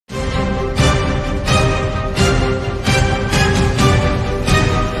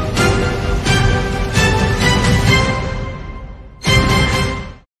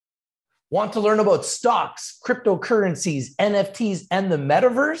Want to learn about stocks, cryptocurrencies, NFTs, and the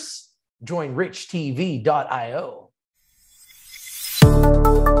metaverse? Join richtv.io.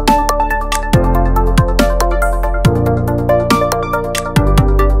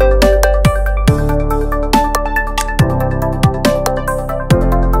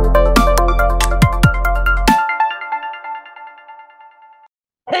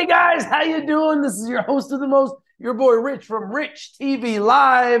 Hey guys, how you doing? This is your host of the most, your boy Rich from Rich TV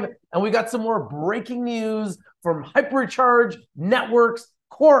Live, and we got some more breaking news from Hypercharge Networks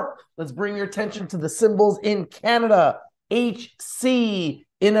Corp. Let's bring your attention to the symbols in Canada, HC,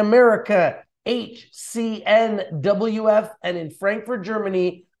 in America, HCNWF, and in Frankfurt,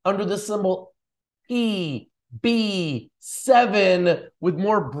 Germany, under the symbol PB7. With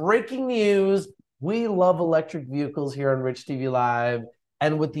more breaking news, we love electric vehicles here on Rich TV Live.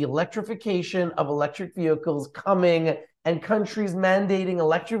 And with the electrification of electric vehicles coming and countries mandating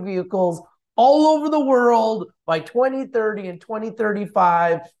electric vehicles all over the world by 2030 and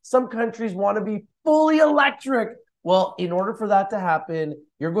 2035, some countries want to be fully electric. Well, in order for that to happen,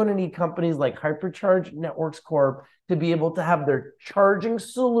 you're going to need companies like Hypercharge Networks Corp to be able to have their charging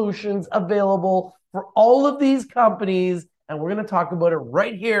solutions available for all of these companies. And we're going to talk about it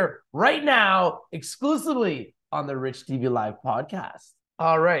right here, right now, exclusively on the Rich TV Live podcast.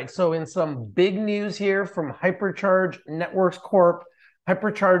 All right, so in some big news here from Hypercharge Networks Corp,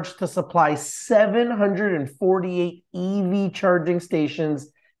 Hypercharge to supply 748 EV charging stations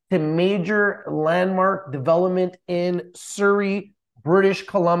to major landmark development in Surrey, British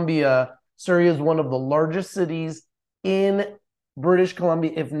Columbia. Surrey is one of the largest cities in British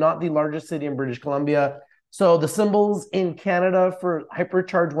Columbia, if not the largest city in British Columbia. So the symbols in Canada for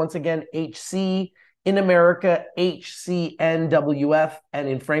Hypercharge, once again, HC. In America, HCNWF, and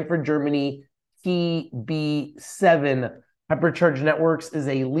in Frankfurt, Germany, PB7. Hypercharge Networks is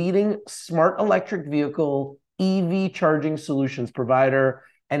a leading smart electric vehicle EV charging solutions provider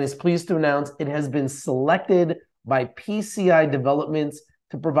and is pleased to announce it has been selected by PCI Developments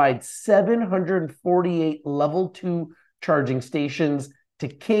to provide 748 level 2 charging stations to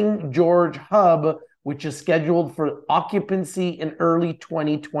King George Hub, which is scheduled for occupancy in early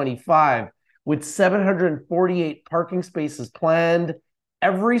 2025. With 748 parking spaces planned,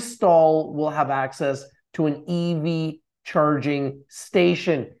 every stall will have access to an EV charging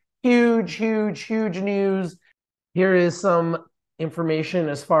station. Huge, huge, huge news. Here is some information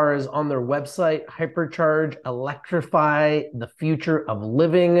as far as on their website, Hypercharge, electrify the future of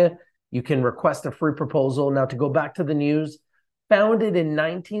living. You can request a free proposal. Now, to go back to the news, founded in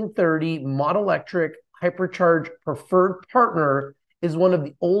 1930, Model Electric, Hypercharge preferred partner, is one of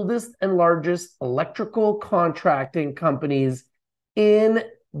the oldest and largest electrical contracting companies in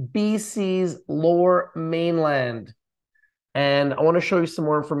BC's Lower Mainland. And I want to show you some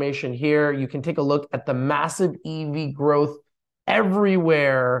more information here. You can take a look at the massive EV growth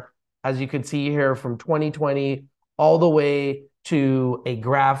everywhere, as you can see here, from 2020 all the way to a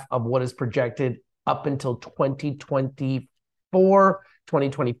graph of what is projected up until 2024,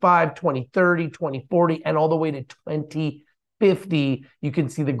 2025, 2030, 2040, and all the way to 2050. You can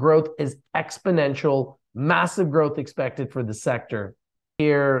see the growth is exponential, massive growth expected for the sector.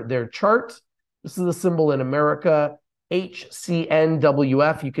 Here, their chart. This is the symbol in America,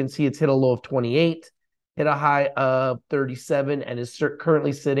 HCNWF. You can see it's hit a low of 28, hit a high of 37, and is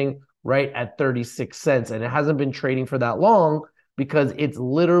currently sitting right at 36 cents. And it hasn't been trading for that long because it's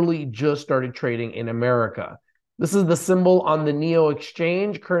literally just started trading in America. This is the symbol on the NEO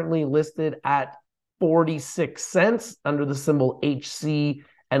exchange, currently listed at 46 cents under the symbol HC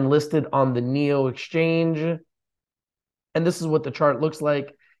and listed on the NEO exchange. And this is what the chart looks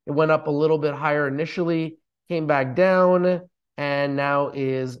like. It went up a little bit higher initially, came back down, and now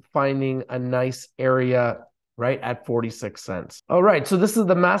is finding a nice area right at 46 cents. All right, so this is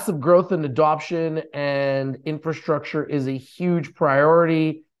the massive growth and adoption, and infrastructure is a huge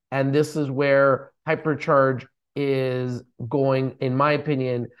priority. And this is where Hypercharge is going, in my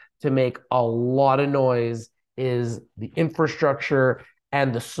opinion, to make a lot of noise, is the infrastructure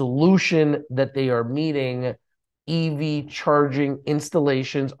and the solution that they are meeting. EV charging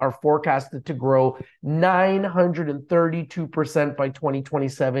installations are forecasted to grow 932% by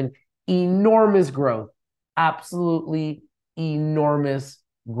 2027. Enormous growth, absolutely enormous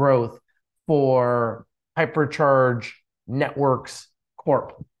growth for Hypercharge Networks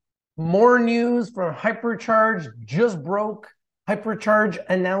Corp. More news from Hypercharge just broke. Hypercharge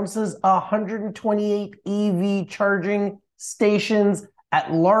announces 128 EV charging stations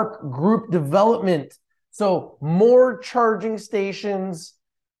at Lark Group Development. So more charging stations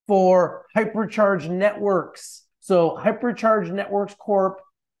for Hypercharge Networks. So Hypercharge Networks Corp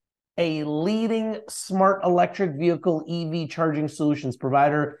a leading smart electric vehicle EV charging solutions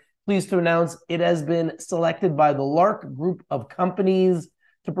provider. Pleased to announce it has been selected by the Lark Group of Companies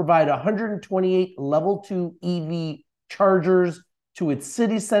to provide 128 level 2 EV chargers to its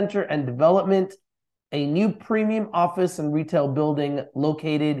city center and development, a new premium office and retail building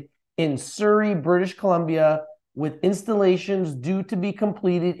located in Surrey, British Columbia, with installations due to be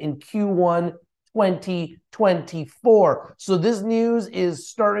completed in Q1 2024. So this news is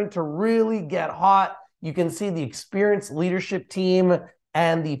starting to really get hot. You can see the experienced leadership team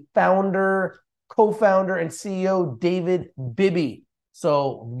and the founder, co-founder, and CEO, David Bibby.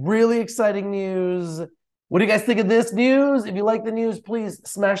 So really exciting news. What do you guys think of this news? If you like the news, please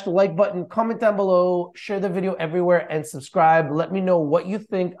smash the like button, comment down below, share the video everywhere, and subscribe. Let me know what you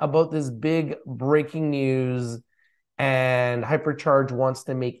think about this big breaking news. And Hypercharge wants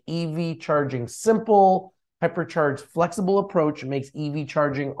to make EV charging simple. Hypercharge's flexible approach makes EV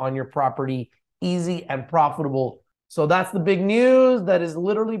charging on your property easy and profitable. So that's the big news that is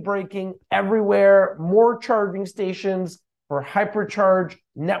literally breaking everywhere. More charging stations for Hypercharge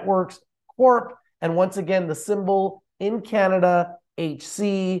Networks Corp. And once again, the symbol in Canada,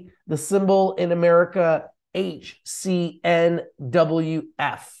 HC, the symbol in America, HCNWF.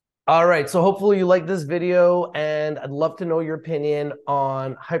 All right, so hopefully you like this video, and I'd love to know your opinion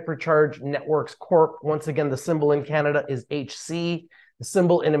on Hypercharge Networks Corp. Once again, the symbol in Canada is HC. The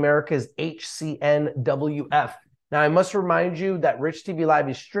symbol in America is HCNWF. Now, I must remind you that Rich TV Live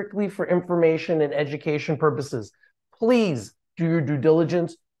is strictly for information and education purposes. Please do your due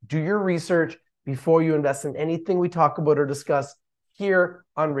diligence, do your research before you invest in anything we talk about or discuss here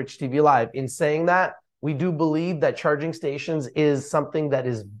on Rich TV Live. In saying that, we do believe that charging stations is something that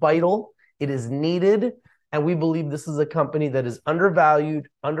is vital, it is needed, and we believe this is a company that is undervalued,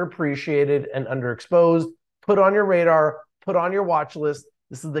 underappreciated, and underexposed. Put on your radar, put on your watch list.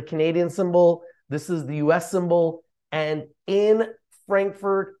 This is the Canadian symbol, this is the US symbol, and in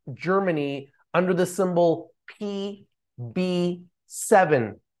Frankfurt, Germany, under the symbol PB7.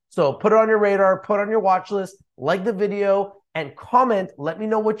 So put it on your radar, put it on your watch list, like the video, and comment. Let me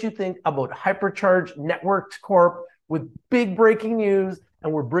know what you think about Hypercharge Networks Corp with big breaking news.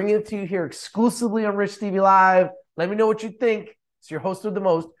 And we're bringing it to you here exclusively on Rich TV Live. Let me know what you think. It's your host with the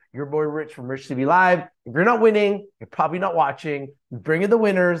most, your boy Rich from Rich TV Live. If you're not winning, you're probably not watching. We bring you the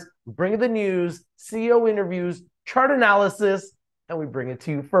winners, we bring you the news, CEO interviews, chart analysis, and we bring it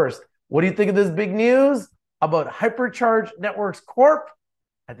to you first. What do you think of this big news about Hypercharge Networks Corp?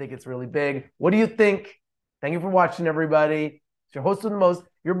 I think it's really big. What do you think? Thank you for watching, everybody. It's your host with the most,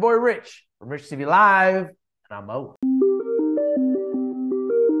 your boy Rich from Rich TV Live, and I'm out.